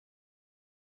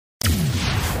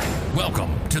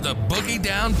Welcome to the Boogie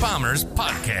Down Bombers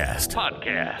podcast.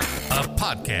 A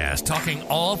podcast talking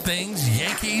all things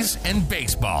Yankees and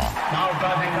baseball.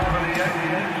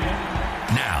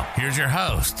 Now, here's your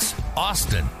hosts,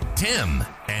 Austin, Tim,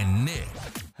 and Nick.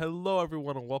 Hello,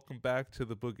 everyone, and welcome back to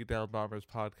the Boogie Down Bombers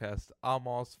podcast. I'm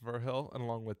Austin Verhill, and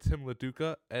along with Tim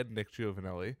LaDuca and Nick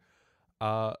Giovanelli.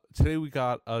 Today we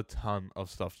got a ton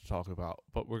of stuff to talk about,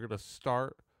 but we're going to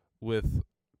start with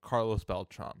Carlos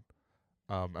Beltran.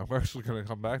 And we're actually going to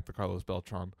come back to Carlos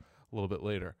Beltran a little bit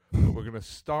later. But we're going to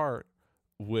start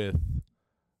with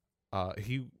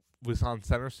he was on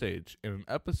center stage in an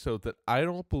episode that I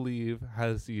don't believe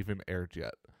has even aired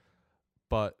yet.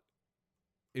 But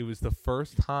it was the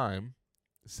first time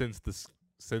since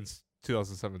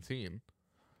 2017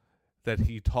 that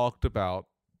he talked about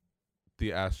the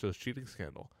Astros cheating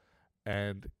scandal.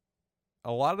 And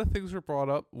a lot of things were brought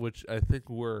up, which I think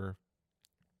were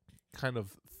kind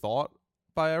of thought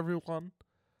by everyone.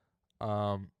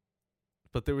 But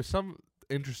there were some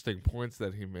interesting points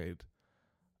that he made.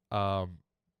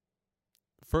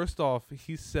 First off,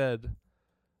 he said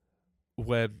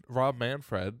when Rob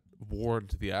Manfred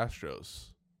warned the Astros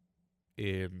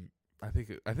in I think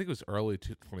it was early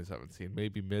 2017,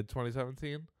 maybe mid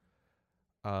 2017.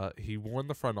 He warned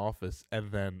the front office,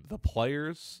 and then the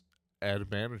players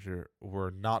and manager were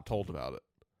not told about it,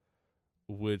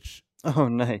 which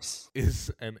nice. is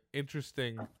an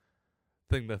interesting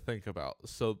thing to think about.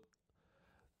 So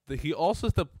he also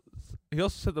said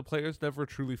the players never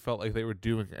truly felt like they were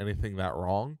doing anything that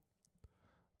wrong.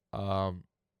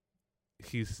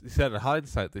 He said in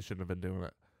hindsight they shouldn't have been doing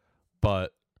it,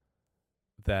 but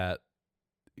that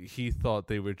he thought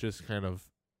they were just kind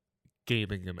of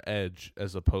gaining an edge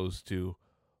as opposed to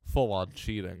full-on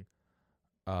cheating,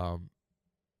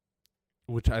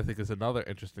 which I think is another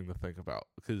interesting to think about,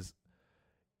 because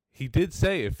he did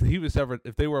say if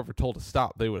they were ever told to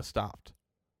stop, they would have stopped.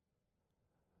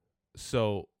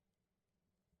 So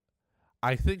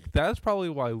I think that's probably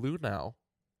why Luhnow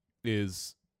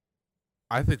is.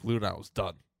 I think Luhnow is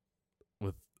done.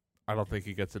 I don't think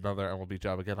he gets another MLB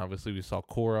job again. Obviously, we saw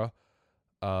Cora.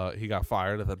 He got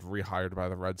fired and then rehired by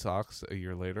the Red Sox a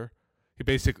year later.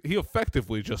 He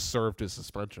effectively just served his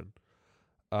suspension.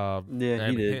 And he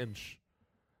did. Hinch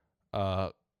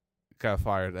Got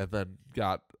fired and then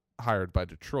got hired by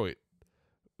Detroit,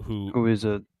 who is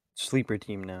a sleeper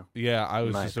team now. Yeah, I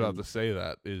was just about to say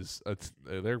that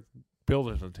they're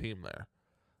building a team there.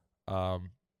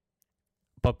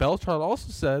 But Beltran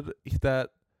also said that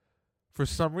for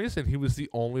some reason he was the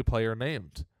only player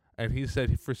named, and he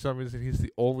said for some reason he's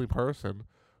the only person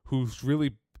who's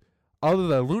really, other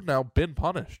than Luhnow, been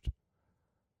punished.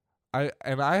 I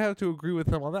have to agree with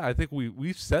him on that. I think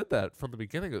we've said that from the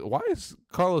beginning. Why is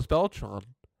Carlos Beltran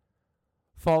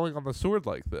falling on the sword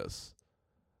like this?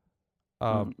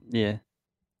 Yeah.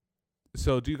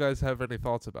 So do you guys have any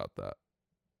thoughts about that?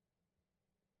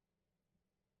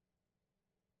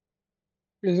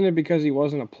 Isn't it because he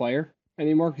wasn't a player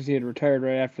anymore because he had retired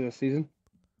right after the season?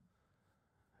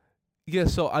 Yeah,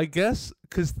 so I guess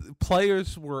because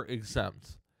players were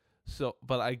exempt. So,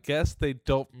 but I guess they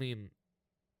mean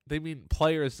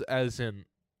players as in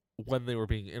when they were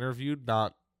being interviewed,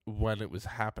 not when it was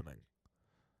happening.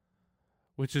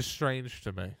 Which is strange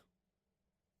to me.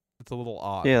 It's a little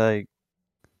odd. Yeah, like,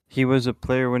 he was a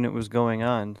player when it was going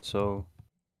on, so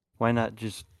why not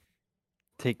just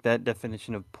take that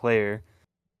definition of player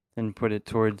and put it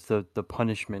towards the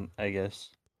punishment, I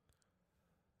guess?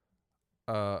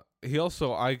 He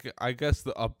also, I guess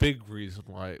a big reason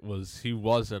why was he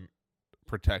wasn't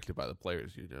protected by the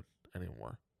players' union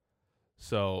anymore.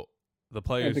 So the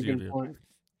players' union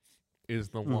is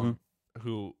the one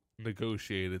who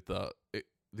negotiated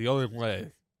the only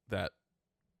way that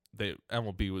the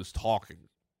MLB was talking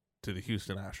to the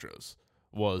Houston Astros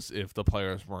was if the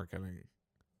players weren't getting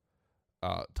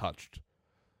touched.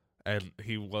 And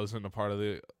he wasn't a part of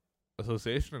the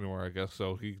association anymore, I guess,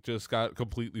 so he just got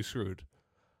completely screwed.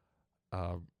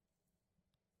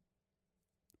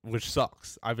 Which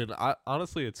sucks. I mean,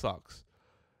 honestly, it sucks.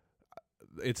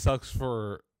 It sucks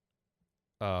for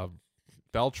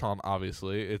Beltran,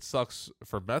 obviously. It sucks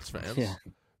for Mets fans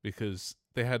because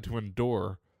they had to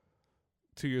endure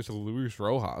 2 years of Luis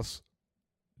Rojas.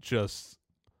 Just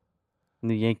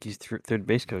the Yankees' third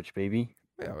base coach, baby.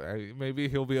 Yeah, maybe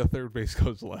he'll be a third base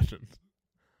coach legend.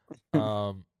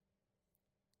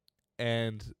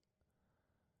 And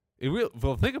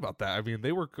well, think about that. I mean,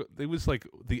 it was like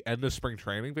the end of spring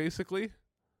training, basically,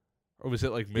 or was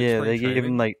it like mid? Yeah, they gave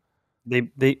him like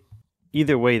they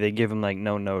either way they give him like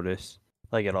no notice,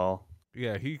 like at all.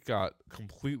 Yeah, he got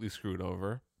completely screwed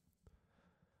over.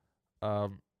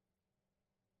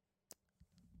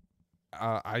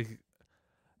 I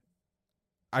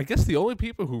guess the only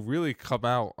people who really come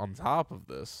out on top of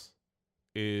this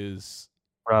is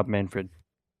Rob Manfred.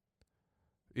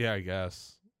 yeah, I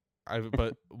guess.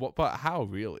 But how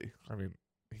really? I mean,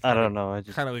 I don't know. I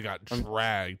just kind of got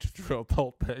dragged throughout the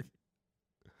whole thing.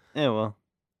 yeah, well,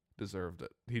 Deserved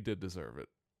it. He did deserve it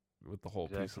with the whole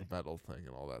piece Exactly. of metal thing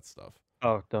and all that stuff.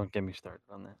 oh, don't get me started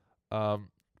on that.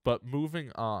 But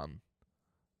moving on,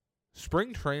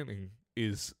 spring training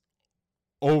is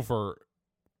over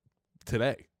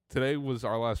today. Today was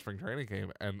our last spring training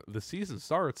game, and the season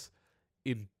starts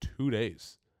in 2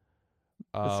 days.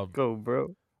 Let's go,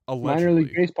 bro. Allegedly. Minor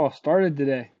league baseball started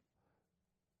today.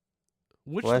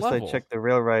 Which Last level? I checked, the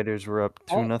Rail Riders were up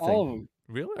 2-0. All of them.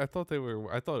 Really? I thought it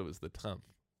was the 10th.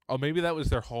 Oh, maybe that was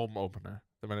their home opener.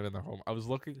 That might have been their home. I was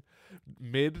looking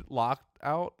mid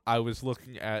lockout. I was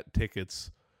looking at tickets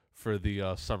for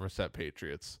the Somerset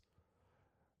Patriots.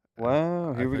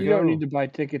 Wow, here we You go. don't need to buy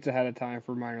tickets ahead of time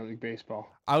for minor league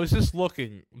baseball. I was just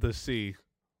looking to see,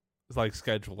 like,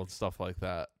 schedule and stuff like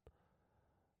that.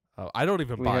 I don't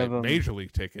even We buy have, major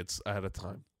league tickets ahead of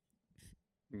time.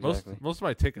 Exactly. Most of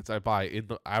my tickets I buy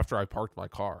after I parked my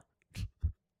car.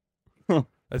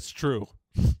 That's true.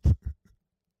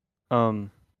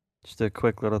 Just a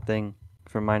quick little thing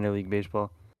for minor league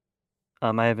baseball.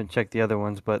 I haven't checked the other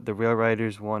ones, but the Rail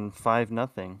Riders won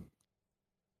 5-0.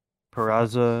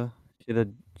 Peraza hit a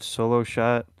solo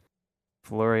shot.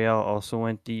 Florial also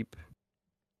went deep.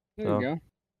 There So- you go.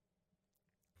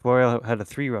 Florial had a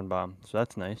 3-run bomb, so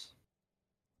that's nice.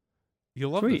 You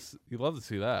love Sweet. this. You love to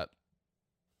see that,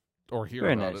 or hear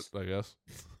Very about nice. it. I guess.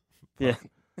 Yeah.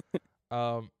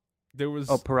 There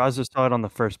was. Oh, Peraza saw it on the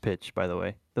first pitch, by the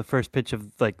way. The first pitch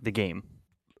of like the game.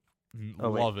 Oh,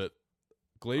 wait. Love it.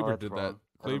 Glaber that's did wrong.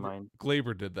 that. Never mind.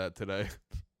 Glaber did that today.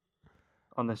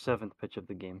 On the 7th pitch of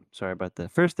the game. Sorry about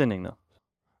that. First inning though.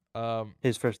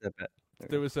 His first at bat.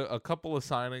 There was a couple of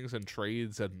signings and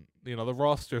trades, and the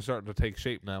roster's starting to take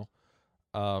shape now.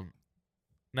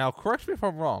 Now, correct me if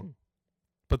I'm wrong,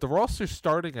 but the roster's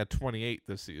starting at 28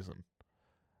 this season,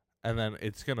 and then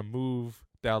it's gonna move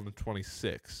down to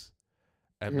 26,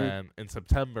 and then in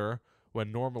September,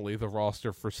 when normally the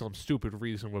roster for some stupid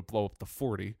reason would blow up to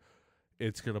 40,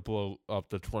 it's gonna blow up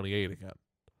to 28 again.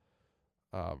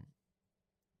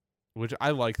 Which I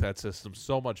like that system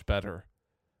so much better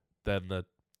than the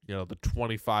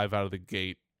 25 out of the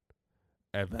gate,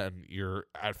 and then you're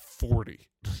at 40.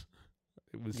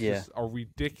 It was just a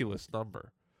ridiculous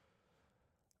number.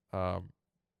 But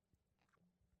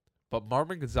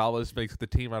Marvin Gonzalez makes the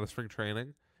team out of spring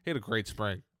training. He had a great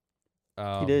spring.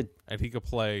 He did. And he could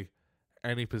play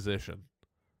any position.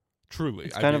 Truly.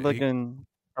 It's kind of like an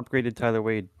upgraded Tyler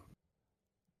Wade.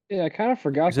 Yeah, I kind of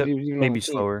forgot Except that he was even on maybe the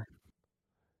team. slower.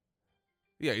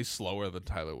 Yeah, he's slower than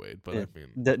Tyler Wade, but Yeah, I mean,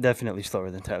 definitely slower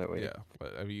than Tyler Wade. yeah,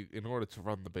 but I mean, in order to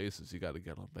run the bases, you got to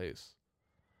get on base.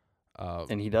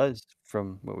 And he does,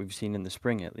 from what we've seen in the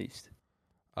spring at least.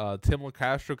 Tim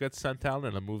LaCastro gets sent down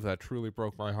in a move that truly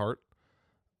broke my heart.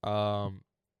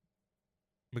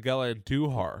 Miguel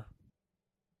Andujar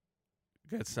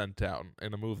gets sent down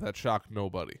in a move that shocked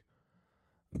nobody.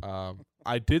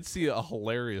 I did see a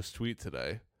hilarious tweet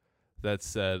today that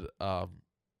said,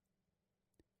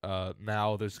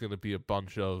 now there's going to be a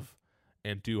bunch of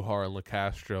Andujar and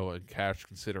LaCastro and cash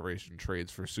consideration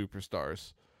trades for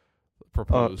superstars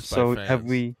proposed So by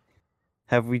fans.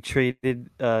 have we traded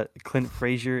Clint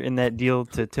Frazier in that deal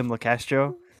to Tim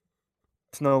LaCastro?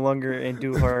 It's no longer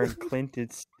Andujar and Clint.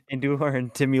 It's Andujar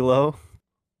and Timmy Lowe.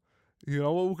 You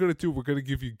know what we're going to do? We're going to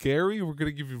give you Gary, we're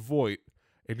going to give you Voit,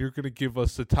 and you're going to give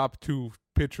us the top 2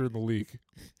 pitcher in the league.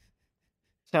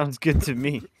 Sounds good to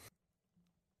me.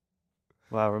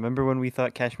 Wow, remember when we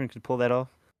thought Cashman could pull that off?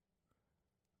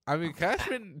 I mean,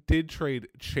 Cashman did trade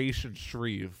Chase and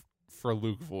Shreve for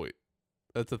Luke Voit.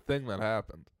 That's a thing that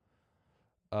happened.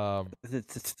 Oh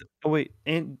wait,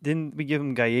 and didn't we give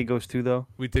him Gallegos too though?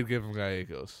 We did give him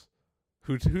Gallegos,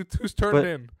 who's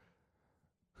turned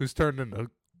into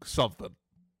something.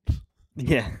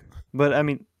 Yeah, but I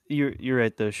mean, you're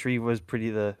right though. Shreve was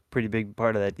the pretty big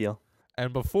part of that deal.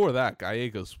 And before that,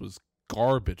 Gallegos was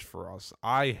garbage for us.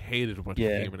 I hated when he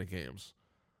came into games.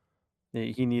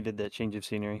 He needed that change of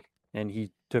scenery, and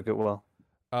he took it well.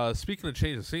 Speaking of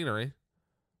change of scenery,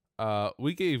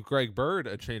 we gave Greg Bird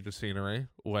a change of scenery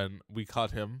when we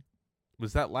cut him.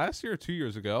 Was that last year or 2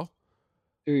 years ago?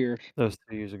 2 years. That was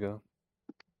 2 years ago.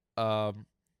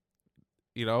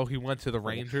 He went to the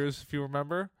Rangers, if you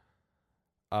remember.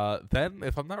 Then,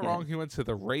 if I'm not wrong, he went to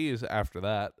the Rays after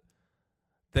that.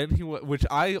 Then which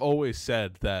I always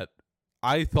said that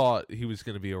I thought he was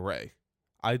going to be a Ray.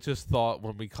 I just thought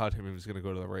when we cut him, he was going to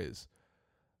go to the Rays.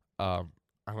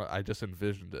 I just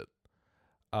envisioned it.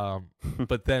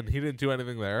 But then he didn't do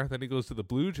anything there. Then he goes to the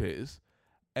Blue Jays,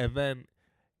 and then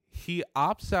he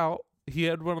opts out. He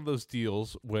had one of those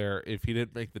deals where if he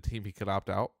didn't make the team, he could opt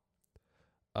out.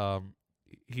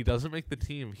 He doesn't make the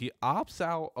team. He opts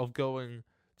out of going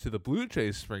to the Blue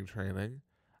Jays spring training,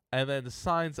 and then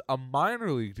signs a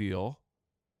minor league deal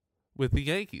with the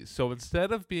Yankees. So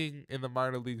instead of being in the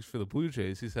minor leagues for the Blue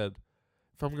Jays, he said,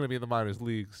 if I'm going to be in the minor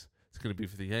leagues, it's going to be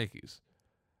for the Yankees.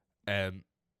 And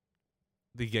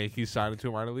the Yankees signed into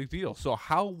a minor league deal. So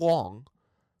how long?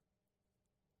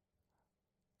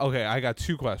 Okay, I got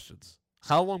two questions.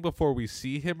 How long before we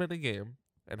see him in a game,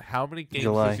 and how many games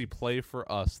does he play for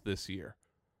us this year?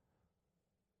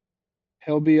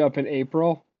 He'll be up in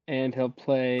April, and he'll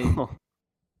play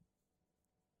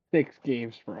 6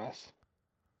 games for us.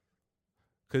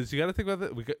 Because you got to think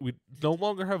about that. We no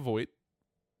longer have Voit.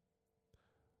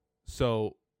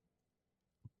 So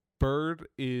Bird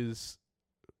is...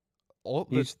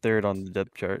 He's third on the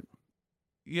depth chart.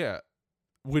 Yeah,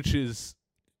 which is,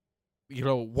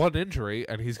 one injury,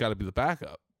 and he's got to be the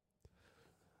backup.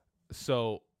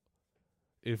 So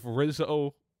if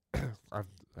Rizzo... I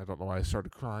don't know why I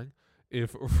started crying.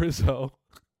 If Rizzo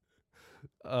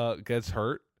gets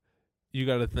hurt, you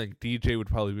got to think DJ would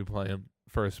probably be playing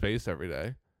first base every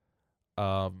day.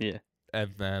 Yeah.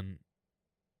 And then,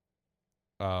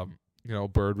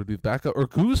 Bird would be backup. Or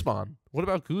Guzman. What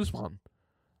about Guzman?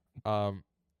 I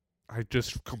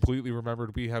just completely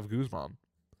remembered we have Guzman.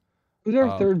 Who's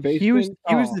our third baseman?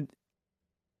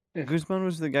 Guzman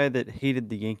was the guy that hated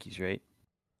the Yankees, right?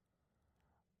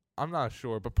 I'm not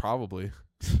sure, but probably.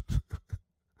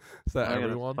 Is that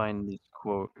everyone? Find this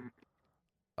quote.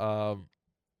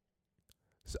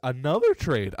 Another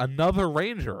trade, another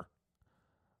Ranger.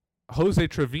 Jose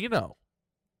Trevino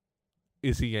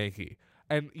is a Yankee.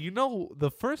 And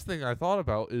the first thing I thought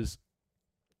about is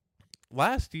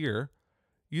last year,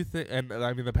 you think, and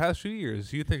I mean the past few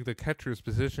years, you think the catcher's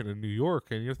position in New York,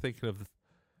 and you're thinking of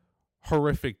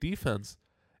horrific defense.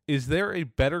 Is there a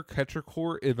better catcher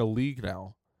core in the league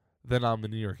now than on the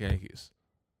New York Yankees?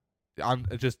 On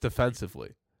just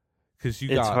defensively, because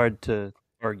it's hard to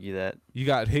argue that. You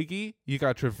got Higgy, you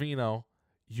got Trevino,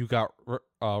 you got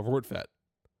Rortvedt.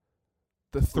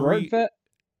 The three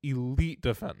elite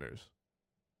defenders.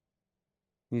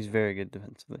 He's very good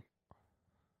defensively.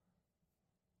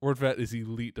 Rortvedt is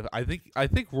elite. I think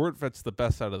Rortvedt's the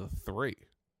best out of the three.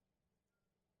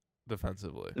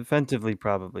 Defensively. Defensively,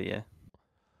 probably, yeah.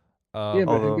 But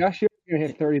Higashio's gonna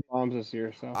hit 30 bombs this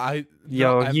year. So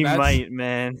he might,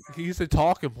 man. He's a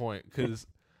talking point because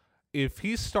if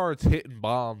he starts hitting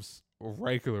bombs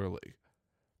regularly,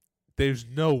 there's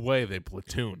no way they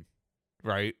platoon,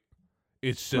 right?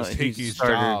 It's just Higgy's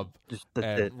job,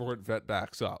 and Rortvedt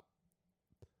backs up.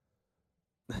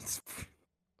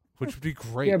 Which would be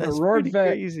great. Yeah, but Rortvedt,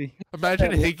 crazy.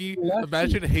 Imagine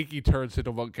Higgy turns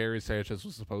into what Gary Sanchez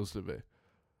was supposed to be.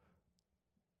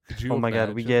 Could you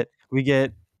God, we get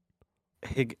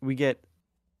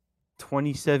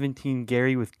 2017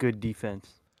 Gary with good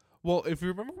defense. Well, if you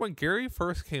remember when Gary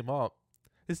first came up,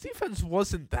 his defense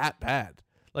wasn't that bad.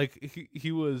 Like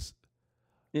he was.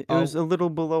 It was a little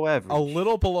below average. A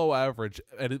little below average,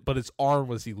 but his arm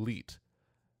was elite.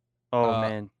 Oh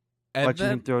man! Watching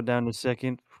him throw down to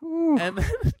second. Whew. And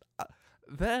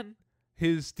then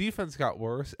his defense got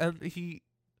worse, and he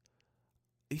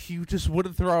just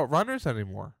wouldn't throw out runners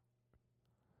anymore.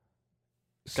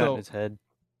 Got in his head.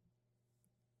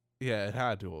 Yeah, it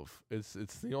had to have. It's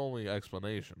the only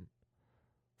explanation.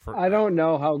 I don't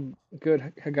know how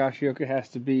good Higashioka has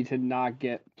to be to not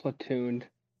get platooned,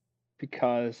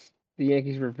 because the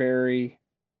Yankees were very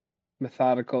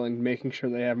methodical in making sure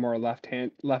they have more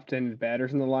left-handed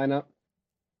batters in the lineup.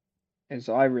 And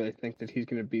so I really think that he's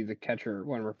going to be the catcher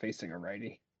when we're facing a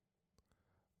righty.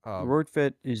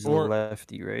 Rortvedt is the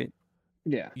lefty, right?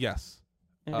 Yeah. Yes.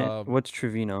 What's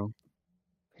Trevino?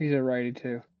 He's a righty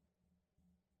too.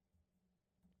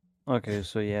 Okay,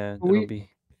 so yeah, that'll be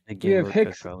a game. We have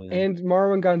Hicks and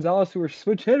Marwin Gonzalez who are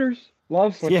switch hitters.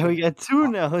 Love switch. Yeah, we got two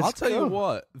now. I'll tell you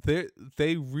what,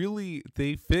 they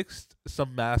fixed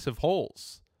some massive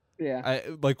holes. Yeah.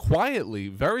 Quietly,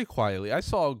 very quietly. I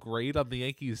saw a grade on the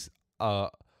Yankees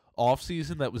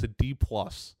offseason that was a D+.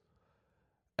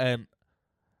 And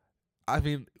I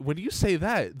mean, when you say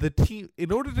that, the team,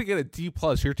 in order to get a D+,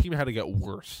 your team had to get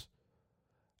worse.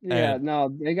 Yeah, no,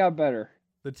 they got better.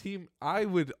 The team, I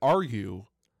would argue,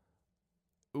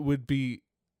 would be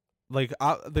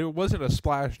there wasn't a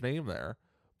splash name there,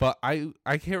 but I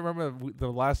can't remember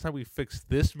the last time we fixed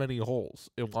this many holes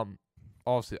in one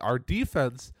offseason. Our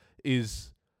defense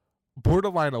is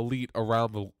borderline elite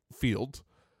around the field.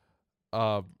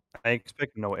 I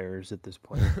expect no errors at this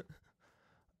point.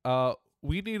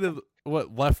 We needed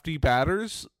lefty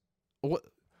batters. What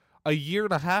a year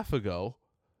and a half ago,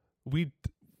 we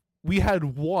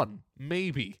had one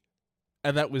maybe,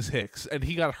 and that was Hicks, and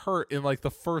he got hurt in like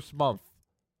the first month.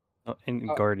 And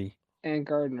Gardy and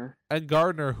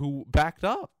Gardner, who backed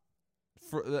up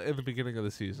in the beginning of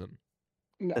the season.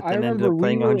 But then ended up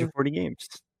playing 140 games.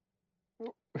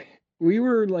 We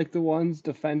were like the ones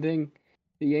defending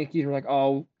the Yankees. Were like,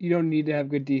 oh, you don't need to have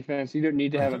good defense. You don't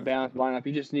need to have a balanced lineup.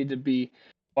 You just need to be a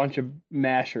bunch of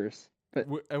mashers. But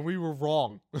we were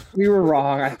wrong. We were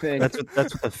wrong, I think. That's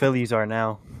what the Phillies are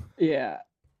now. Yeah,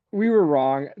 we were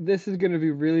wrong. This is going to be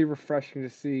really refreshing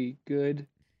to see good.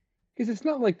 Because it's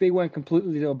not like they went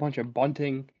completely to a bunch of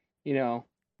bunting,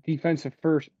 defensive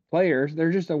first players.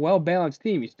 They're just a well-balanced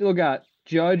team. You still got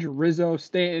Judge, Rizzo,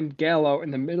 Stanton, Gallo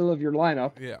in the middle of your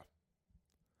lineup. Yeah.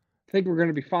 I think we're going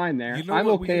to be fine there. I'm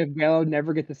okay if Gallo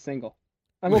never gets a single.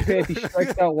 I'm okay if he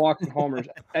strikes out, walks, and homers.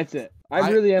 That's it. I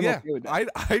really am okay with that.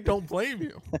 I don't blame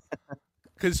you.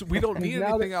 Because we don't need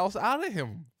anything else out of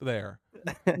him there.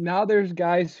 Now there's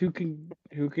guys who can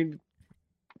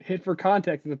hit for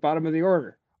contact at the bottom of the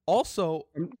order. Also,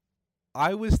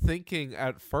 I was thinking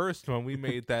at first when we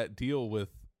made that deal with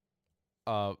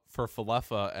for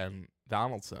Falefa and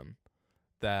Donaldson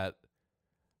that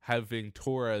having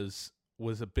Torres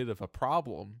was a bit of a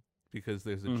problem because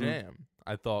there's a jam.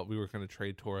 I thought we were going to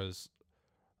trade Torres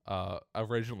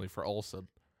originally for Olsen,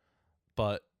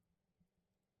 but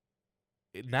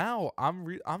now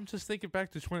I'm just thinking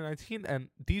back to 2019, and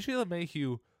DJ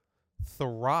LeMahieu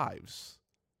thrives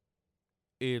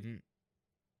in.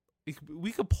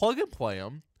 We could plug and play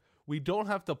him. We don't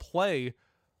have to play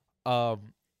a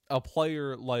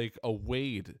player like a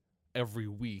Wade every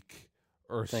week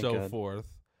or forth,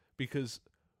 because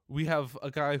we have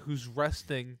a guy who's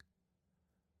resting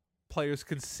players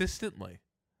consistently.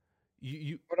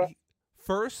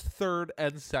 First, third,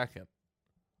 and second.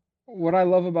 What I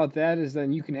love about that is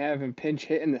then you can have him pinch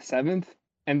hit in the seventh,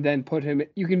 and then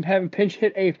you can have him pinch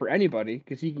hit A for anybody,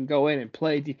 because he can go in and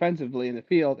play defensively in the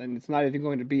field, and it's not even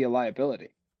going to be a liability.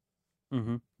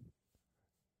 Mm-hmm.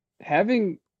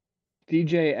 Having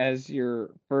DJ as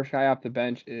your first guy off the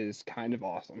bench is kind of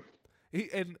awesome.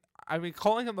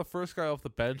 Calling him the first guy off the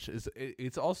bench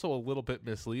it's also a little bit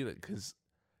misleading, because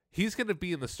he's going to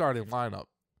be in the starting lineup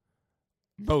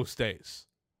most days.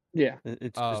 Yeah.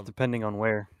 It's just depending on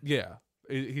where. Yeah.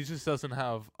 He just doesn't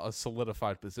have a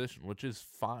solidified position, which is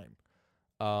fine.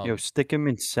 Stick him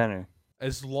in center.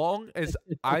 As long as,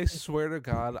 I swear to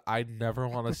God, I never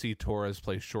want to see Torres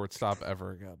play shortstop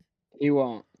ever again. He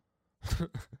won't.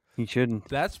 He shouldn't.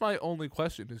 That's my only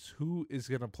question, is who is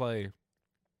going to play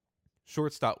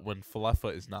shortstop when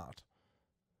Falefa is not?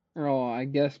 Oh, I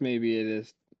guess maybe it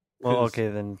is. Well, okay,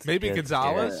 then. Maybe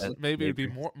Gonzalez? Maybe it'd be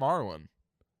Marwin.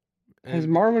 Has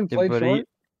Marwin played short?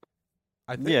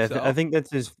 I think so. I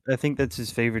think that's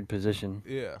his favored position.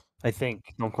 Yeah. I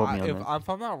think. Don't quote me on that. If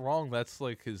I'm not wrong, that's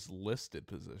like his listed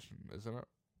position, isn't it?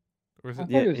 Or is it?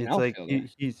 Yeah,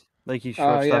 it's like he's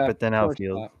shortstop, but then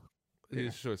outfield.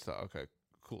 He's shortstop. Okay,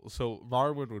 cool. So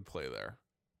Marwin would play there,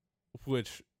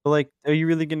 which. But are you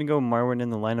really gonna go Marwin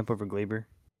in the lineup over Glaber?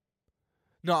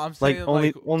 No, I'm saying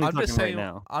only talking right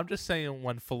now. I'm just saying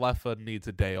when Falefa needs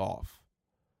a day off.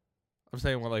 I'm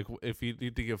saying if you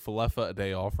need to give Falefa a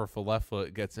day off or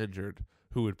Falefa gets injured,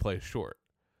 who would play short?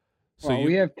 So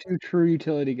we have two true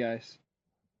utility guys.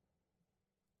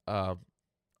 I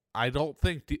don't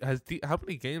think how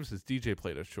many games has DJ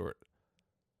played at short?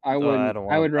 I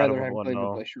would rather have played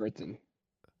to play short than.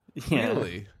 Yeah.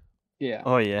 Really? Yeah.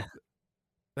 Oh yeah.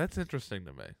 That's interesting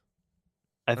to me.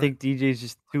 I think DJ's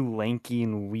just too lanky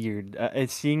and weird.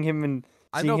 Seeing him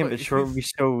at short would be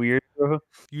so weird, bro.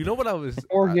 You know what I was?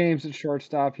 4 games at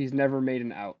shortstop. He's never made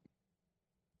an out.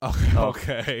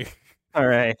 Okay. All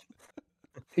right.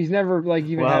 He's never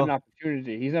even had an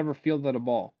opportunity. He's never fielded a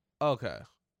ball. Okay.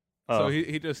 So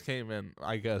he just came in,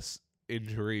 I guess,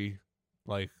 injury,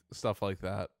 stuff like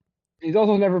that. He's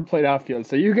also never played outfield.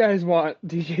 So you guys want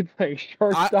DJ playing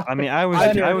shortstop? I do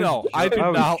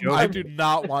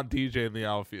not want DJ in the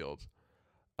outfield.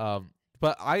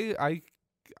 But I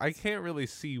can't really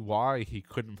see why he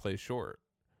couldn't play short.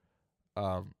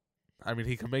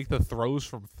 He can make the throws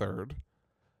from third.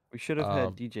 We should have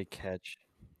had DJ catch.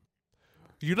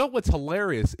 You know what's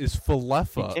hilarious is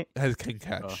Falefa can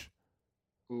catch.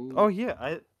 Oh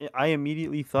yeah, I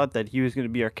immediately thought that he was going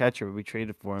to be our catcher when we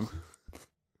traded for him.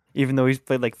 Even though he's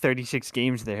played 36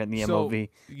 games there in the MLB.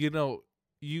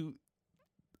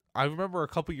 I remember a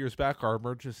couple years back our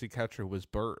emergency catcher was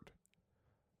Bird.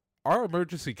 Our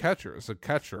emergency catcher is a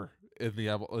catcher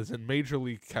is in Major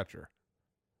League catcher.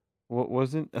 What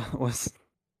wasn't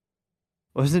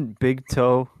Big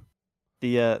Toe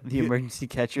the emergency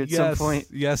catcher at some point?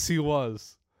 Yes, he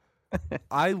was.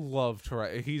 I love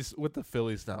Torres. He's with the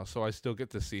Phillies now, so I still get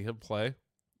to see him play.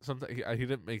 He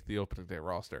didn't make the opening day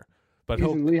roster, but He's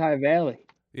in Lehigh Valley.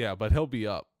 Yeah, but he'll be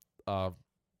up.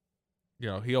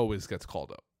 He always gets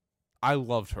called up. I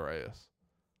love Torres.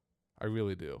 I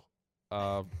really do.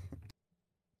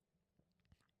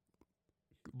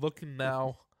 Looking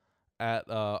now at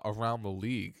around the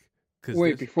league.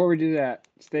 Wait, before we do that,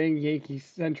 staying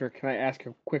Yankee-centric, can I ask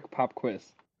a quick pop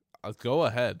quiz? Go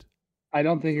ahead. I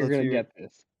don't think you're going to get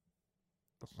this.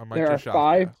 I might just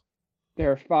shock you.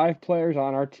 There are 5 players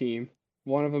on our team.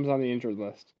 One of them's on the injured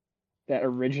list that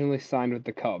originally signed with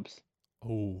the Cubs.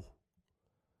 Oh.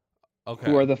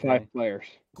 Okay. Who are the 5 players?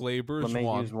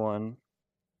 Glaber's one.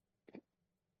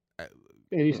 And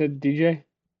you said DJ?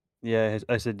 Yeah,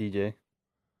 I said DJ.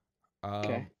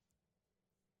 Okay.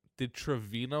 Did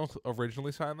Trevino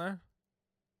originally sign there?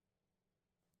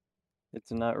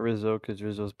 It's not Rizzo because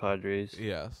Rizzo's Padres.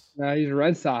 Yes. No, he's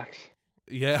Red Sox.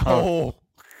 Yeah. Oh.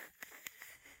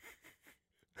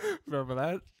 Remember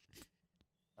that?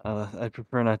 I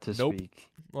prefer not to speak.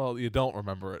 Well, you don't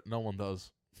remember it. No one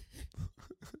does.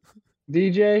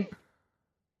 DJ?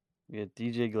 Yeah,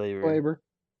 DJ Glaber.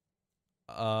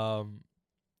 I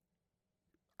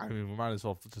mean, we might as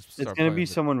well just It's start going to be playing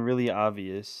someone really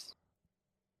obvious.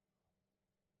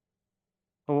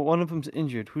 Oh, one of them's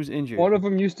injured. Who's injured? One of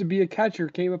them used to be a catcher,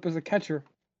 came up as a catcher.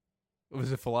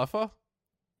 Was it Falefa?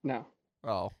 No.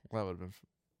 Oh, that would have been.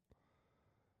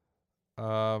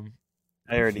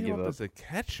 I already give up. As a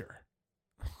catcher.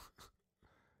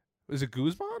 Was it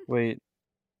Guzman? Wait.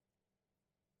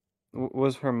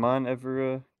 Was Herman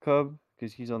ever a Cub?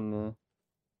 Because he's on the...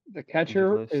 The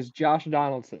catcher is Josh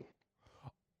Donaldson.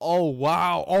 Oh,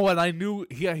 wow. Oh, and I knew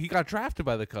he got drafted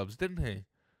by the Cubs, didn't he?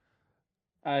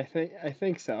 I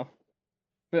think so.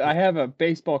 But I have a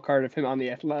baseball card of him on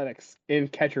the Athletics in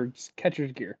catcher's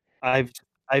gear. I've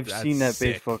seen that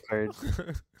sick. baseball card.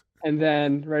 And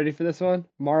then, ready for this one?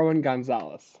 Marwin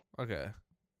Gonzalez. Okay.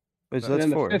 Wait, so And that's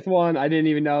then 4. the 5th one, I didn't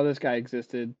even know this guy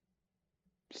existed.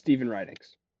 Steven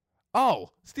Ridings. Oh,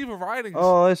 Steven Ridings.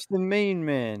 Oh, that's the main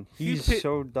man. He's He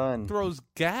so done. Throws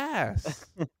gas.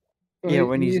 Yeah,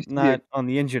 when he's not on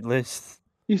the injured list.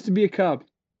 Used to be a Cub.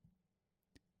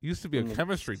 Used to be a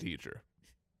chemistry teacher.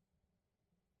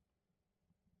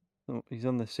 Oh, he's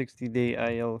on the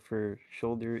 60-day IL for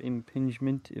shoulder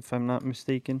impingement, if I'm not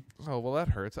mistaken. Oh, well, that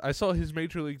hurts. I saw his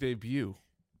major league debut.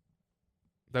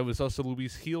 That was also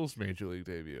Luis Gil's major league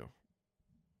debut.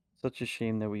 Such a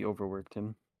shame that we overworked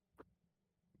him.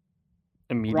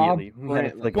 Immediately. We had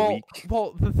it for like a week.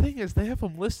 Well, the thing is, they have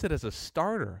him listed as a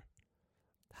starter.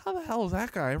 How the hell is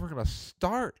that guy ever going to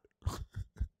start?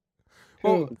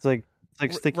 Well, It's like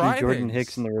sticking Ridings. Jordan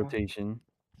Hicks in the rotation.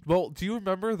 Well, do you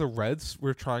remember the Reds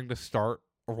were trying to start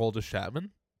Aroldis Chapman?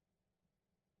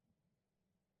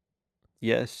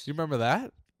 Yes. Do you remember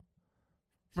that?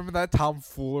 Remember that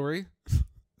tomfoolery?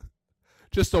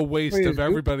 Just a waste of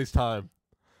everybody's time.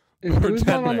 Is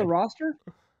Guzman on the roster?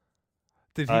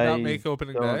 Did he not make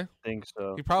opening day? I think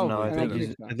so. He probably no,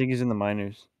 did. I think he's in the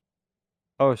minors.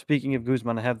 Oh, speaking of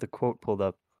Guzman, I have the quote pulled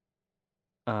up.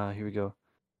 Here we go.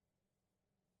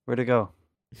 Where'd it go?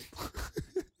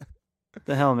 What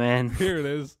the hell, man? Here it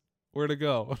is. Where'd it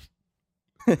go?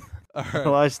 I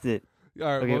All lost it.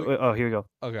 right. Okay, Well, here we go.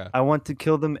 okay. I want to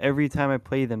kill them every time I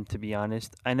play them, to be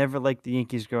honest. I never liked the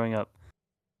Yankees growing up.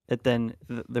 And then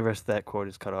the rest of that quote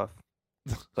is cut off.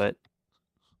 But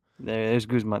there's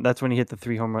Guzman. That's when he hit the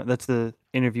 3 home runs. That's the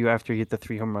interview after he hit the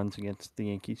 3 home runs against the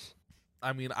Yankees.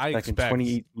 I mean, Back in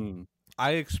 2018.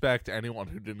 I expect anyone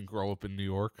who didn't grow up in New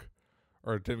York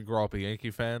or didn't grow up a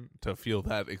Yankee fan to feel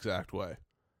that exact way.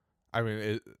 I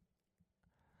mean,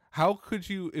 how could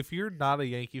you, if you're not a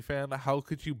Yankee fan, how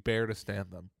could you bear to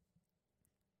stand them?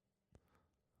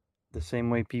 The same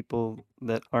way people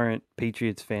that aren't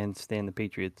Patriots fans stand the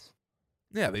Patriots.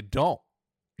 Yeah, they don't.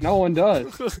 No one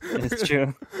does. It's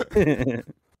true.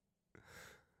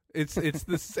 It's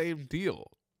the same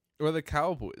deal. Or the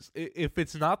Cowboys. If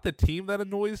it's not the team that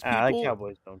annoys people, The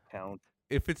Cowboys don't count.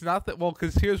 If it's not that, well,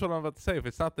 because here's what I'm about to say. If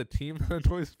it's not the team that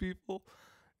annoys people,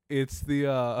 it's the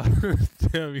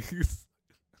damn.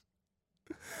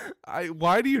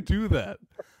 Why do you do that?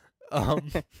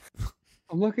 I'm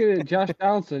looking at Josh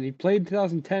Donaldson. He played in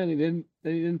 2010. He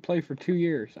didn't play for 2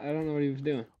 years. I don't know what he was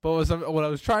doing. But what I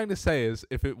was trying to say is,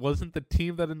 if it wasn't the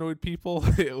team that annoyed people,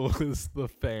 it was the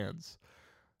fans.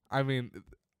 I mean,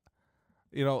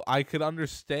 I could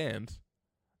understand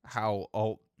how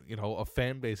a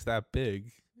fan base that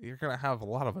big, you're gonna have a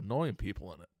lot of annoying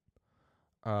people in it.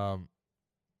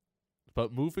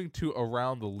 but moving to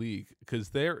around the league, because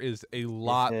there is a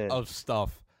lot of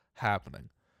stuff happening.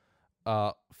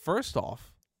 First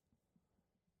off,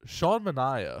 Sean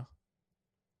Manaea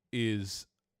is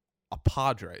a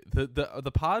Padre.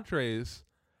 The Padres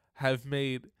have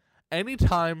made,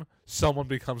 anytime someone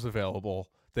becomes available,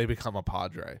 they become a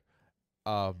Padre.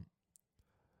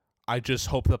 I just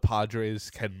hope the Padres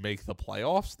can make the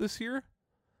playoffs this year.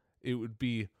 It would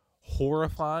be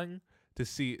horrifying to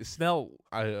see. Snell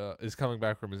is coming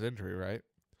back from his injury, right?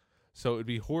 So it would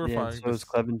be horrifying. Yeah, so is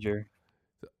Clevenger.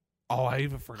 Oh, I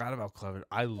even forgot about Clevenger.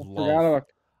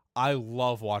 I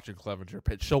love watching Clevenger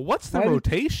pitch. So what's the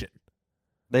rotation?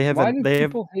 They have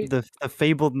the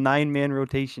fabled 9-man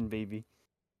rotation, baby.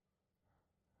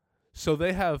 So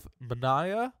they have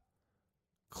Manaea,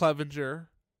 Clevenger,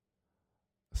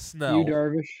 Snell,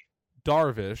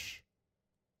 Darvish,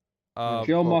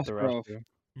 Joe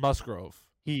Musgrove.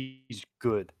 He's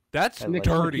good. That's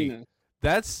dirty.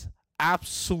 That's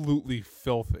absolutely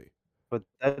filthy. But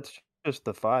that's just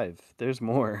the 5. There's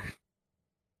more.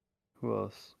 Who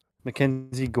else?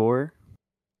 Mackenzie Gore,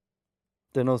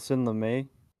 Dinelson Lamet,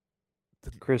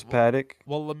 Chris Paddock.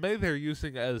 Well, LeMay they're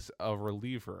using as a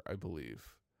reliever, I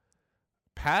believe.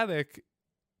 Paddock,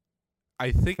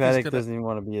 I think Paddock doesn't even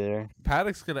want to be there.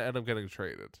 Paddock's going to end up getting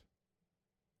traded.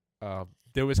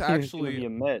 There was actually be a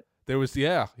Met.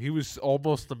 He was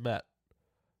almost a Met.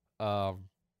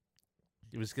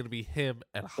 It was going to be him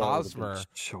and Hosmer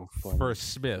for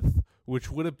Smith, which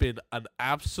would have been an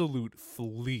absolute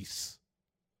fleece.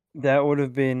 That would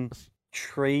have been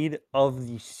trade of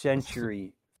the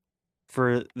century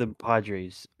for the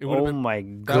Padres. My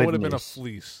goodness. That would have been a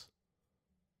fleece.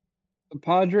 The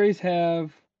Padres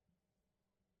have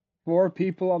 4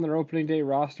 people on their opening day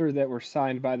roster that were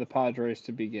signed by the Padres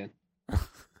to begin.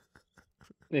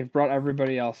 They've brought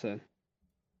everybody else in.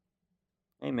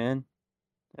 Hey, man.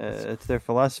 It's their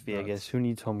philosophy, I guess. Who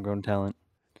needs homegrown talent?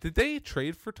 Did they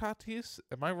trade for Tatis?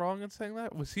 Am I wrong in saying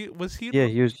that? Was he? Yeah,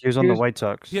 he was on the White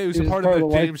Sox. Yeah, he was a part of the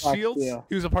James Shields. Deal.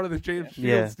 He was a part of the James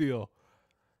Shields deal.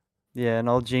 Yeah, and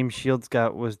all James Shields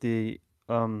got was the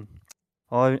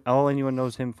all anyone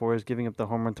knows him for is giving up the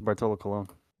home run to Bartolo Colon.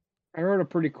 I wrote a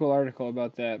pretty cool article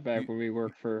about that back when we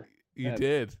worked for. You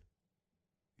did.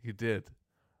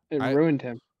 It ruined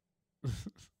him.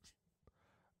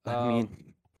 I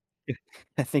mean,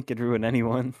 I think it'd ruin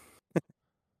anyone.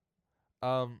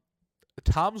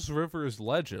 Tom's Rivers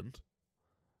legend,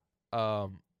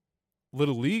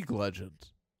 Little League legend,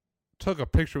 took a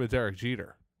picture with Derek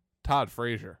Jeter, Todd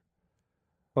Frazier.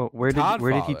 Oh, where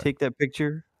did he take that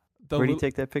picture? Where did he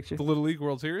take that picture? The Little League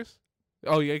World Series?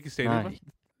 Oh, Yankee Stadium.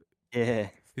 Yeah.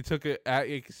 He took it at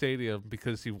Yankee Stadium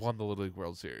because he won the Little League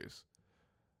World Series.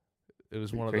 It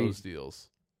was one of those deals.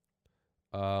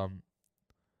 Pop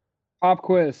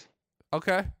quiz.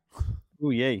 Okay.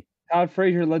 Ooh, yay. Todd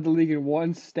Frazier led the league in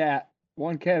one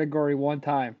category, one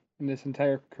time in this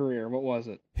entire career. What was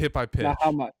it? Hit by pitch. Not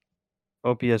how much?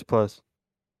 OPS plus.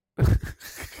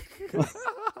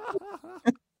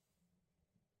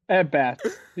 At bats.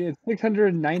 He had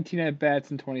 619 at bats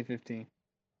in 2015.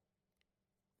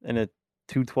 And a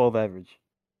 212 average.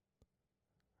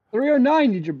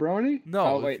 309, you jabroni. No.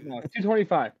 Oh, wait, no.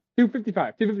 225.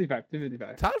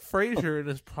 255. Todd Frazier in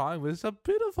his prime was a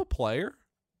bit of a player.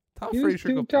 Todd He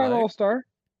Frazier was two-time All-Star.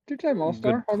 Two-time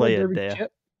All-Star. Good play at there.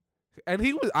 And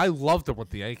I loved him with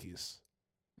the Yankees.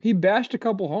 He bashed a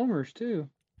couple homers, too.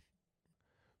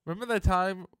 Remember that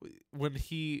time when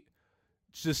he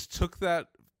just took that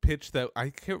pitch that I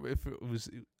can't remember if it was,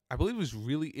 I believe it was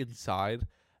really inside,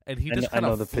 and he just kind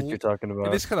of. I know the pitch you're talking about.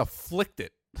 And just kind of flicked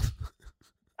it.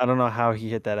 I don't know how he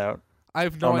hit that out. I'll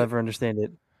never understand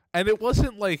it. And it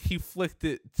wasn't like he flicked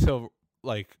it to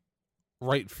like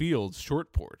right field's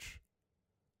short porch.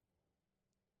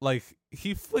 Like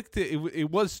he flicked it. It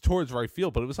was towards right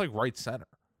field, but it was like right center,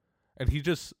 and he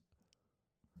just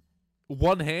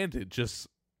one-handed just.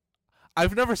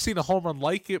 I've never seen a home run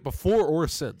like it before or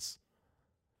since.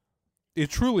 It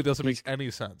truly doesn't make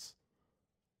any sense.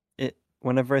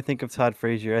 Whenever I think of Todd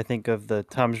Frazier, I think of the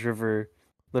Tom's River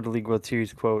Little League World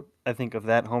Series quote. I think of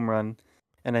that home run,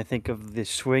 and I think of the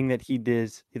swing that he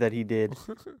did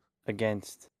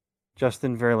against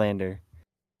Justin Verlander,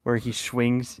 where he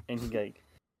swings and he like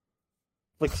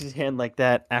flicks his hand like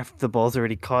that after the ball's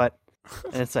already caught,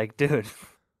 and it's like, dude,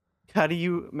 how do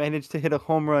you manage to hit a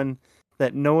home run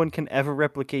that no one can ever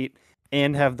replicate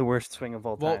and have the worst swing of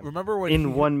all time? Well, remember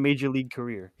when one major league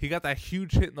career, he got that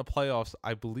huge hit in the playoffs.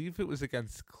 I believe it was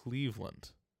against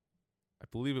Cleveland.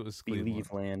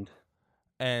 Cleveland.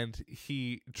 And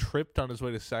he tripped on his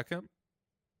way to second.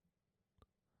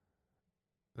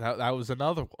 That was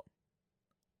another one.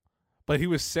 But he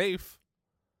was safe.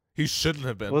 He shouldn't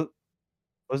have been. Well,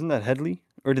 wasn't that Headley,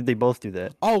 or did they both do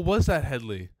that? Oh, was that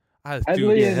Headley?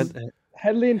 Headley Yeah, is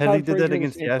Headley and Headley Todd did Frazier that are the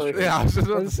against same the person. Astros. Yeah, I was just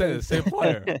about to say the same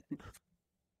player.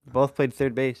 Both played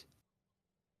third base.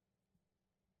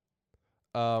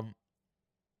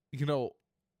 You know,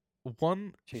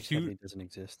 one Chase huge Headley doesn't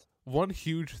exist. one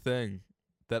huge thing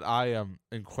that I am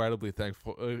incredibly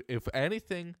thankful. If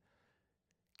anything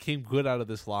came good out of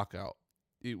this lockout,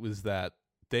 it was that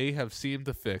they have seemed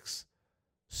to fix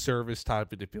service time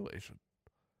manipulation.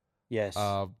 Yes.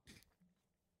 The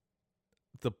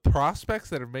prospects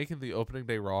that are making the opening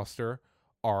day roster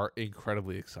are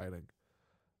incredibly exciting.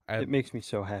 And it makes me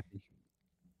so happy.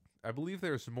 I believe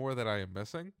there's more that I am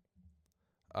missing.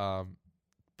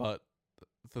 But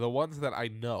for the ones that I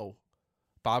know,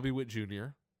 Bobby Witt Jr.,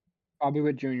 Bobby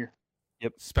Witt Jr.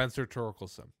 Yep. Spencer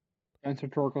Torkelson, Spencer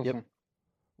Torkelson. Yep.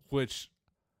 which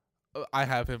I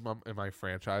have him in my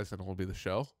franchise and it will be the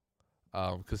show.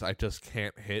 Because I just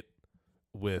can't hit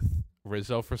with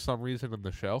Rizzo for some reason in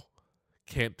the show.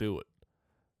 Can't do it.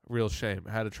 Real shame.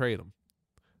 I had to trade him.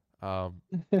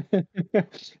 Hey,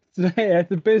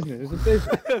 it's a business. It's a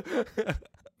business.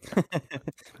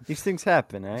 These things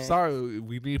happen, right? Sorry,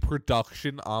 we need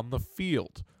production on the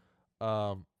field.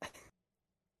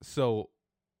 So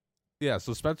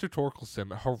Spencer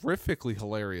Torkelson, horrifically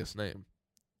hilarious name,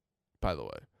 by the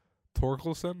way.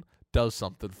 Torkelson does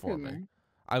something for Good me. name.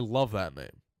 I love that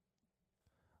name.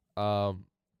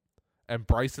 And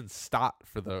Bryson Stott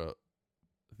for the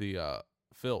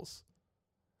Phils.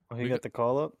 Oh, he we got got- the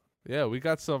call up. Yeah, we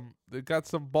got some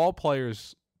ball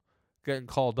players getting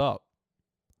called up.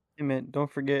 Hey man, don't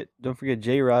forget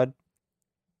J-Rod.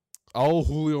 Oh,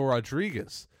 Julio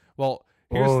Rodriguez. Well,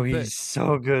 here's the thing. He's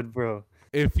so good, bro.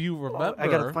 If you remember, I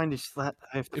gotta find his I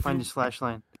have to if find you- his slash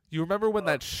line. you remember when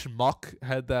that schmuck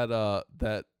had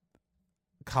that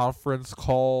conference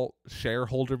call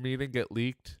shareholder meeting get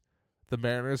leaked? The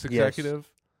Mariners executive?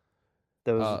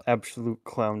 That was an absolute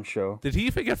clown show. Did he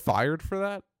even get fired for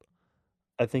that?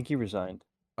 I think he resigned.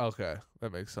 Okay,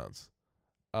 that makes sense.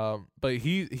 But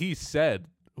he said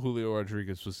Julio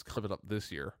Rodriguez was coming up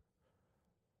this year.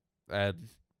 And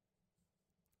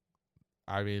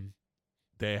I mean,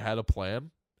 they had a plan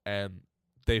and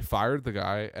they fired the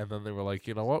guy and then they were like,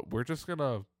 you know what, we're just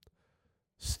gonna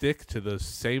stick to the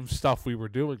same stuff we were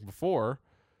doing before.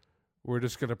 We're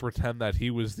just gonna pretend that he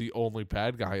was the only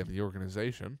bad guy in the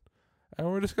organization, and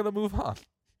we're just gonna move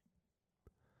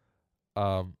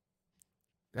on.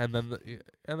 And then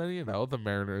you know the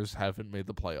Mariners haven't made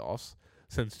the playoffs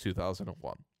since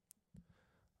 2001.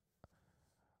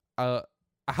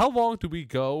 How long do we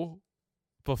go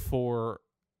before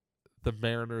the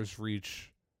Mariners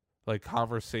reach like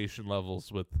conversation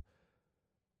levels with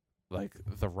like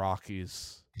the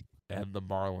Rockies and the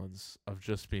Marlins of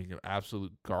just being an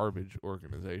absolute garbage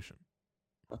organization?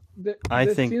 I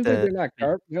It think seems that- like they're not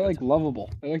garbage. They're like lovable.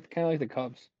 They're like kind of like the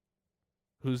Cubs.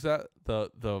 Who's that?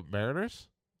 The Mariners?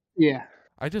 Yeah.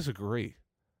 I disagree.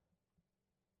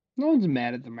 No one's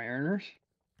mad at the Mariners.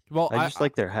 Well, I just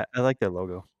like their hat. I like their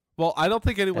logo. Well, I don't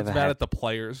think anyone's a mad hat. at the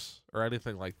players or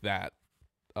anything like that.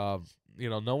 You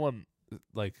know, no one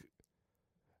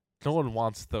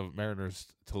wants the Mariners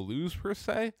to lose per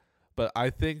se, but I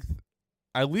think,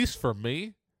 at least for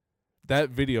me, that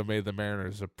video made the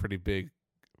Mariners a pretty big,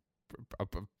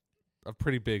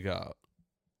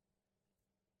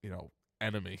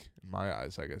 enemy in my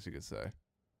eyes, I guess you could say.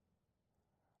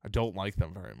 I don't like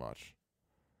them very much.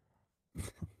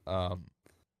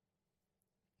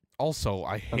 Also,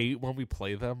 I hate when we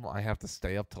play them. I have to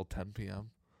stay up till 10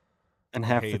 p.m. And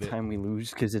half the hate it. time we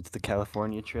lose because it's the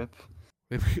California trip.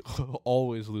 We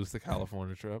always lose the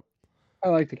California trip. I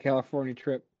like the California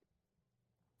trip.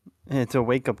 And it's a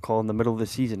wake up call in the middle of the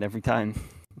season every time.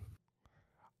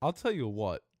 I'll tell you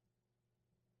what.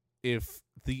 If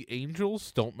the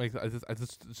Angels don't make,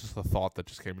 it's just a thought that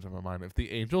just came into my mind. If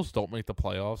the Angels don't make the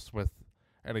playoffs with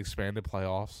an expanded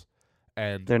playoffs,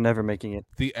 and They're never making it.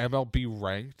 the MLB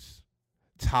ranked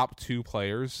top 2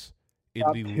 players in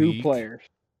Top the 2 league, players.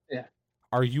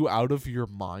 are you out of your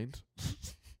mind?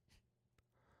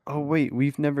 Oh wait,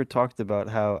 we've never talked about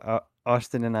how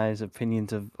Austin and I's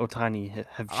opinions of Ohtani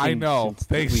have changed. I know since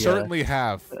they we, certainly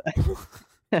have.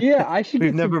 Yeah, I should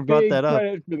We've get never some brought big that up.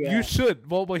 credit for that. You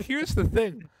should. Well, but here's the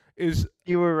thing: is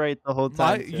You were right the whole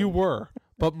time. you were,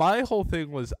 but my whole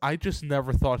thing was I just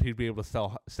never thought he'd be able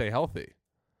to stay healthy,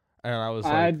 and I was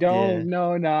I like, don't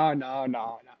know.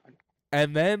 No.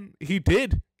 and then he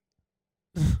did.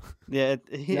 Yeah,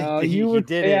 No, he you were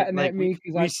did batting it. at me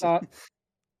because I thought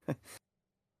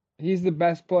he's the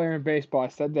best player in baseball. I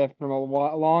said that from a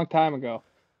long time ago.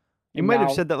 You might have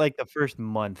Now- said that like the first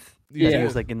month. You that he did.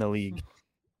 was like in the league.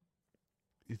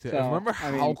 I So, remember I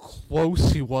how mean-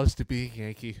 close he was to being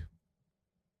Yankee.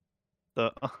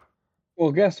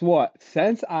 Well, guess what?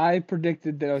 Since I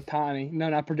predicted that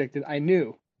not predicted, I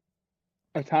knew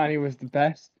Ohtani was the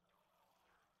best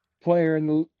player in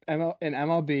the in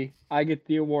MLB, I get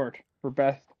the award for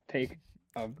best take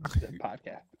of the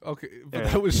podcast. Okay, but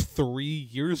Yeah. that was 3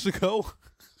 years ago.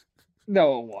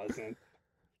 No, it wasn't.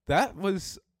 That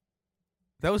was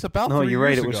about No, 3 you're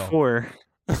right. years It was ago. 4.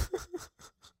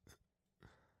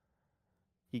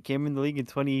 He came in the league in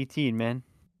 2018, man.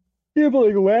 Yeah, but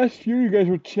like last year, you guys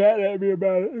were chatting at me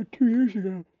about it 2 years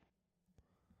ago.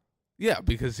 Yeah,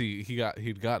 because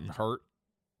he'd gotten hurt.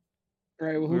 All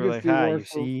right. Well, We who were gets like, the "Hi, award you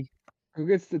for? see." Who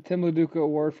gets the Tim LaDuca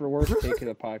award for worst take of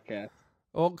the podcast?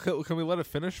 Well, can we let it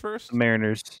finish first? The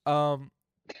Mariners.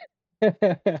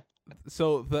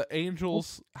 So the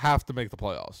Angels have to make the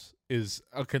playoffs is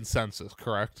a consensus,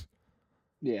 correct?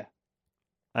 Yeah,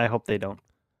 I hope they don't.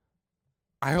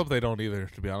 I hope they don't either,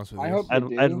 to be honest with you. I hope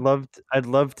they I'd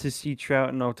love to see Trout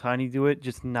and Ohtani do it,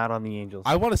 just not on the Angels.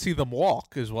 I want to see them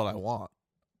walk is what I want.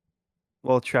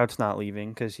 Well, Trout's not leaving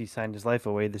because he signed his life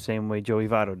away the same way Joey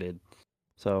Votto did.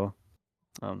 So,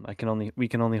 we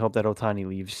can only hope that Ohtani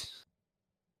leaves.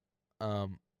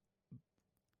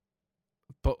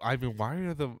 But I mean,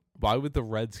 why would the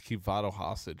Reds keep Votto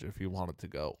hostage if he wanted to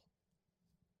go?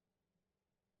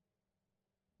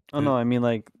 Oh no, I mean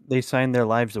like they signed their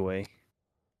lives away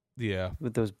Yeah,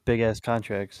 with those big ass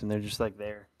contracts, and they're just like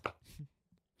there,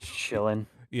 chilling.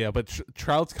 yeah, but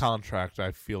Trout's contract,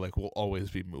 I feel like, will always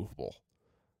be movable.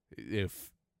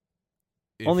 If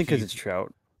Only because he- it's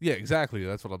Trout. Yeah, exactly.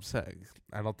 That's what I'm saying.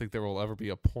 I don't think there will ever be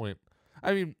a point.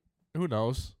 I mean, who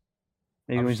knows?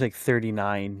 Maybe I'm when he's like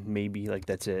 39, maybe like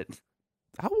that's it.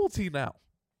 How old's he now?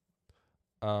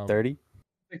 30, I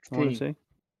want to 16. say.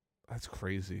 That's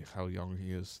crazy how young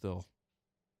he is still.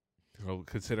 You know,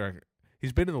 considering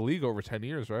he's been in the league over 10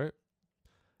 years, right?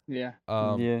 Yeah,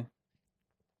 Yeah,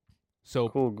 So,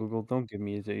 cool. Google, don't give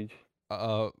me his age.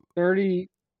 30.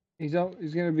 He's gonna be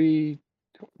He's gonna be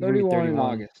 31 in 31.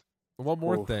 August. one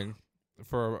more Oof. thing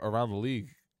for around the league.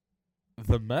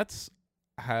 The Mets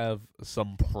have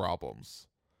some problems.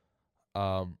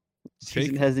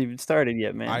 Season hasn't even started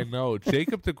yet, man. I know.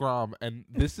 Jacob deGrom, and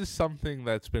this is something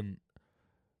that's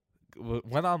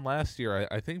went on last year.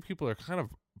 I think people are kind of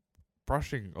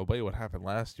brushing away what happened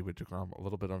last year with deGrom a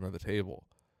little bit under the table.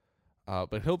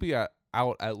 But he'll be out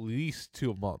at least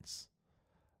 2 months.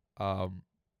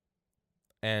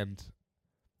 And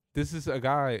this is a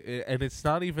guy, and it's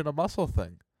not even a muscle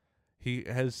thing. He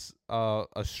has a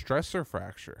stressor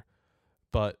fracture.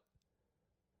 But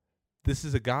this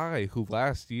is a guy who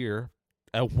last year,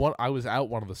 I was out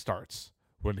one of the starts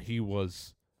when he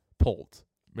was pulled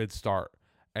mid-start,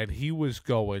 and he was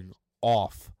going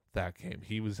off that game.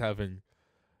 He was having,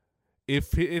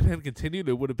 if it had continued,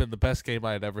 it would have been the best game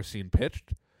I had ever seen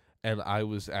pitched, and I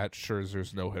was at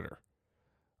Scherzer's no-hitter.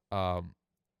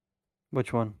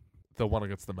 Which one? The one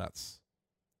against the Mets.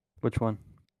 Which one?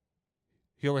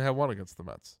 He only had one against the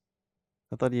Mets.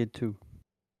 I thought he had 2.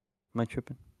 Am I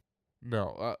tripping?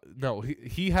 No,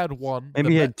 he had one.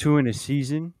 Maybe he had 2 in a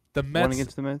season. The Mets, One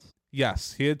against the Mets.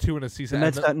 yes, he had 2 in a The season.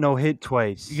 Mets and got no hit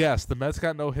twice. yes, the Mets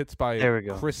got no hits by There we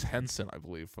go. Chris Henson, I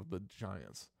believe, from the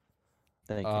Giants.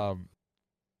 Thank you.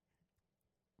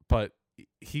 But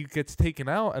he gets taken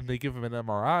out, and they give him an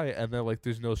MRI, and they're like,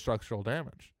 "There's no structural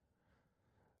damage."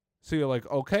 So you're like,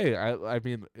 "Okay, I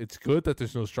mean, it's good that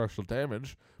there's no structural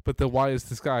damage, but then why is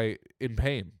this guy in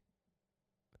pain?"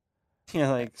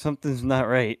 Yeah, like something's not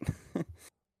right.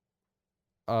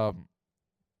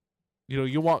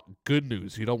 You want good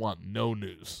news. You don't want no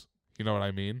news. You know what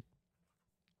I mean?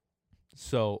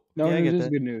 So No Yeah, I news get is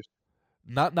that. good news.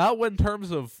 not when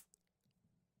terms of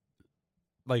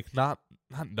like not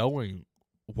knowing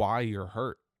why you're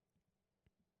hurt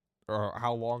or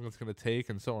how long it's going to take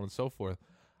and so on and so forth.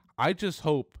 I just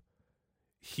hope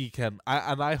he can.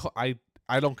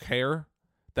 I don't care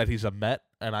that he's a Met,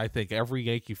 and I think every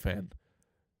Yankee fan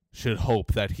should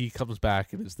hope that he comes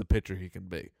back and is the pitcher he can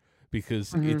be,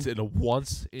 because it's in a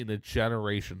once in a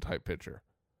generation type pitcher.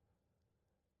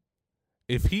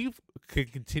 If he can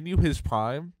continue his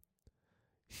prime,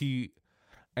 and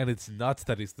it's nuts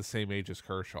that he's the same age as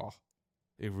Kershaw.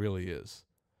 It really is.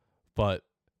 But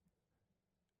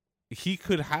he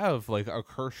could have like a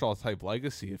Kershaw type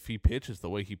legacy if he pitches the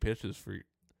way he pitches for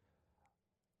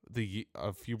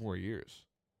a few more years.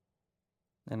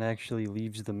 And actually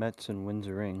leaves the Mets and wins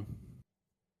a ring.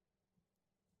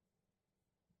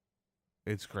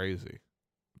 It's crazy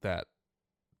that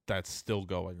that's still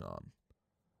going on.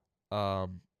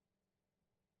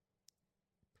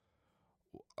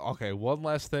 okay, one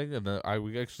last thing, and then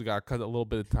we actually got to cut a little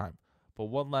bit of time. But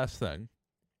one last thing.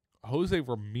 Jose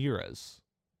Ramirez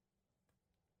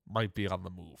might be on the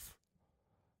move.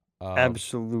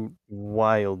 Absolute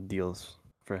wild deals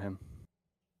for him.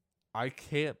 I'm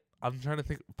trying to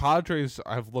think. Padres,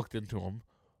 I've looked into him.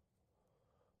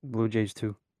 Blue Jays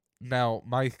too. Now,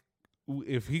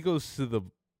 if he goes to the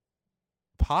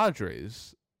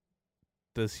Padres,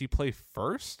 does he play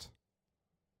first?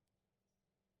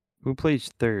 Who plays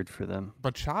third for them?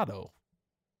 Machado,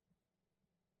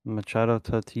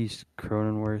 Tatis,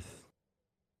 Cronenworth.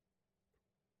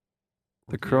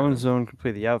 The Ramirez. Crone zone could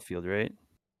play the outfield, right?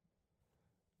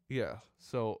 Yeah.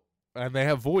 So, and they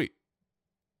have Voit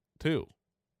too.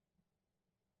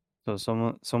 So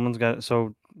someone's got.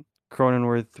 So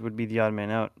Cronenworth would be the odd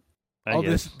man out. I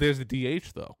guess. There's a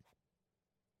DH though.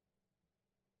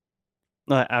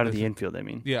 Not out of the infield, I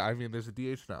mean. Yeah, I mean, there's a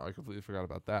DH now. I completely forgot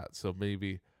about that. So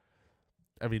maybe,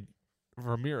 I mean,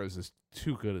 Ramirez is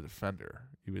too good a defender,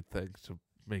 you would think, to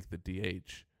make the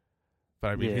DH.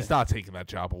 But, I mean, he's not taking that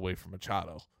job away from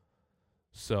Machado.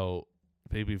 So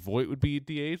maybe Voit would be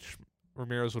DH.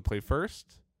 Ramirez would play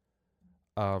first.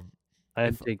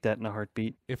 I'd take that in a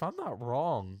heartbeat. If I'm not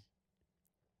wrong,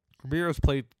 Ramirez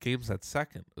played games at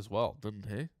second as well, didn't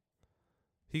he?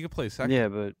 He could play second. Yeah,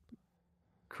 but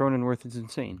Cronenworth is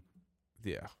insane.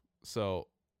 Yeah. So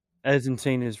as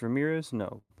insane as Ramirez,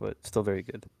 no, but still very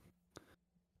good.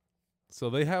 So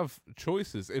they have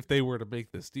choices if they were to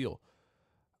make this deal.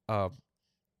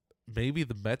 Maybe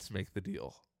the Mets make the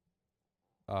deal.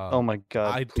 Oh my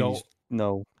God! I don't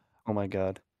know. Oh my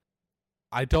God!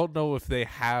 I don't know if they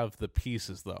have the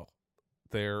pieces though.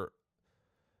 Their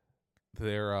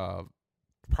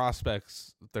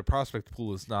prospects, their prospect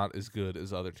pool is not as good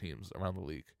as other teams around the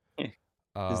league.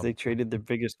 Because they traded their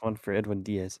biggest one for Edwin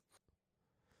Diaz.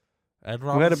 And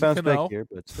who had a bounce back here,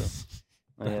 but still.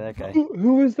 Oh, yeah, that guy.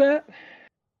 Who was that?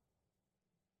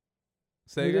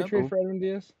 Say Who again? did they trade for Edwin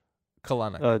Diaz?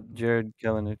 Kalenic. Jared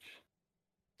Kelenic.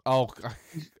 Oh,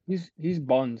 he's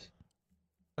buns.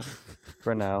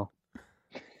 For now.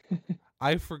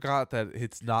 I forgot that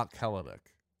it's not Kelenic.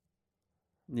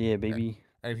 Yeah, baby.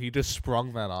 And he just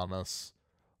sprung that on us,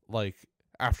 like,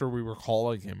 after we were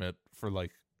calling him it for,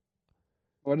 like...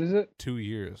 What is it? 2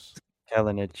 years.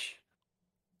 Kalenic.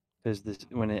 Because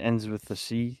when it ends with the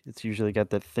C, it's usually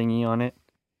got that thingy on it,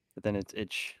 but then it's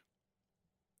itch.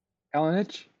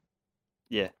 Kalenic?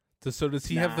 Yeah. So does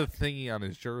he have the thingy on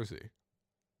his jersey?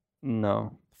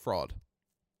 No. Fraud.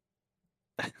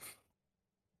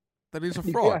 Then he's a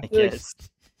fraud.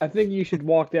 I think you should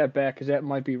walk that back because that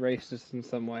might be racist in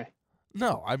some way.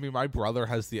 No, I mean, my brother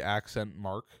has the accent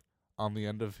mark on the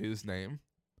end of his name,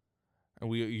 and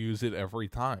we use it every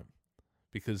time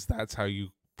because that's how you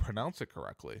pronounce it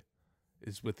correctly,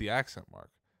 is with the accent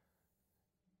mark.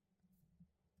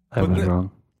 I was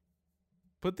wrong.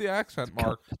 Put the accent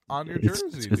mark on your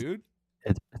jersey, dude.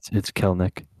 It's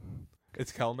Kelnick.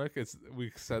 It's Kelnick.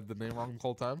 We said the name wrong the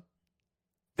whole time.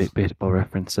 Baseball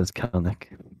Reference says Kelnick.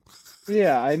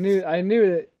 Yeah, I knew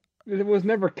that it was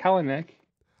never Kalenic.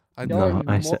 No,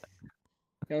 I said.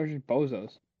 Y'all were just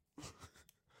bozos.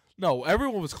 No,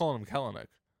 everyone was calling him Kelenic.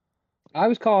 I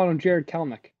was calling him Jared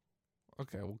Kelnick.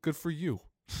 Okay, well, good for you.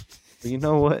 You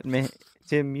know what, man?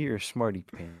 Tim, you're a smarty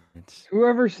pants.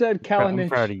 Whoever said Kalenic, I'm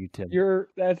proud of you, Tim.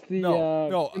 That's the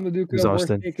Tim LaDuca worst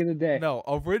take of the day. No,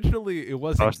 originally it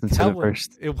wasn't Austin said it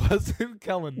first. It wasn't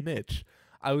Kelenic.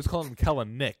 I was calling him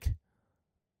Kelenic.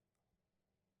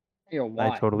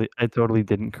 Why? I totally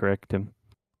didn't correct him.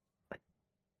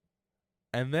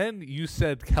 And then you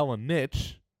said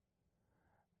Kelenic,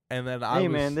 and then I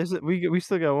was... man, we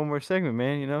still got one more segment,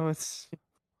 man. You know, it's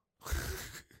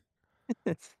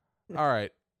all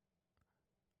right.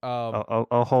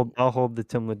 I'll hold the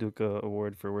Tim LaDuca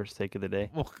award for worst take of the day.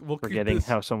 We'll forgetting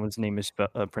how someone's name is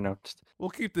pronounced.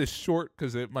 We'll keep this short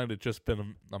because it might have just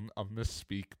been a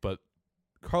misspeak. But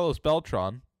Carlos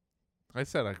Beltran, I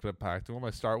said I could have packed him. I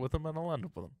start with him and I'll end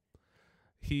up with him.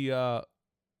 He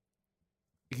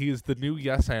is the new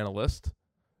Yes analyst,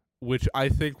 which I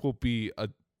think will be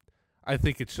I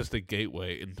think it's just a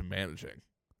gateway into managing.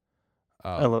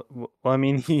 Well, I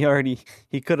mean,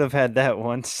 he could have had that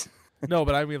once. No,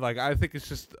 but I mean, like, I think it's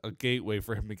just a gateway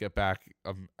for him to get back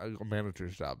a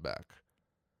manager's job back.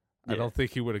 Yeah. I don't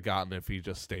think he would have gotten it if he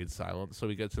just stayed silent. So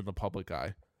he gets in the public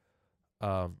eye.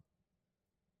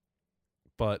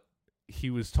 But he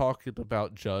was talking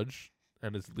about Judge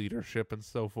and his leadership and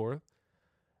so forth.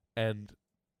 And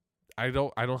I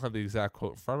don't have the exact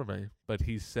quote in front of me, but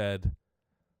he said,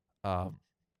 but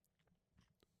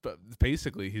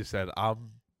basically he said,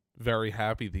 I'm very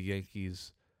happy the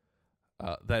Yankees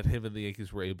that him and the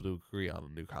Yankees were able to agree on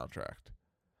a new contract.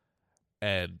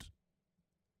 And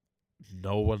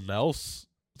no one else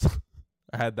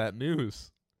had that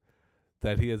news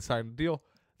that he had signed a deal.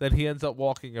 Then he ends up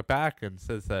walking it back and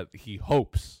says that he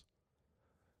hopes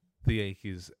the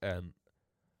Yankees and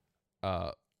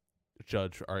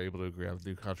Judge are able to agree on the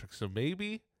new contract. So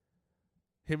maybe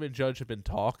him and Judge have been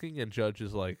talking, and Judge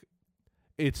is like,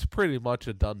 it's pretty much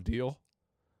a done deal.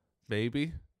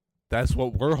 Maybe. That's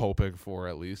what we're hoping for,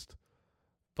 at least.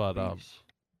 But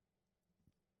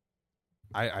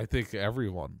I think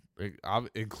everyone,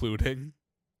 including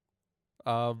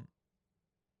Carlos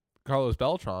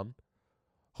Beltran,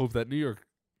 hope that New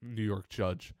York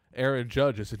Judge, Aaron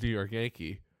Judge, is a New York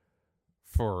Yankee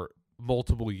for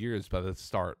multiple years by the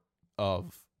start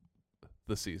of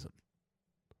the season.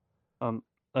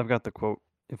 I've got the quote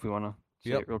if we want to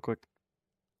say it real quick.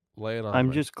 Lay it on.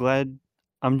 I'm just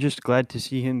glad to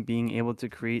see him being able to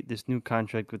create this new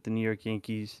contract with the New York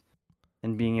Yankees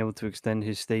and being able to extend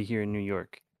his stay here in New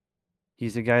York.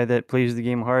 He's a guy that plays the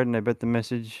game hard, and I bet the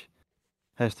message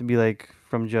has to be like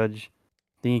from Judge.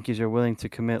 The Yankees are willing to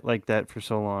commit like that for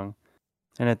so long,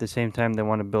 and at the same time, they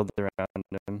want to build around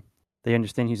him. They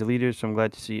understand he's a leader, so I'm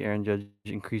glad to see Aaron Judge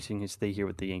increasing his stay here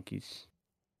with the Yankees.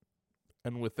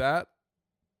 And with that,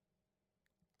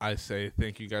 I say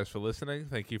thank you guys for listening.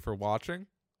 Thank you for watching.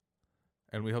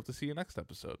 And we hope to see you next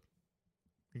episode.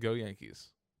 Go Yankees.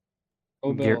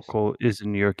 Go Bills. Garrett Cole is a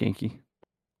New York Yankee.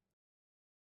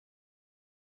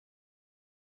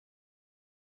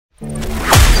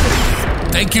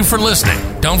 Thank you for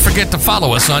listening. Don't forget to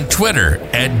follow us on Twitter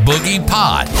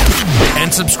 @BoogiePod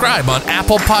and subscribe on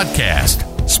Apple Podcast,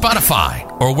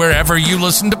 Spotify, or wherever you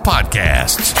listen to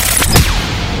podcasts.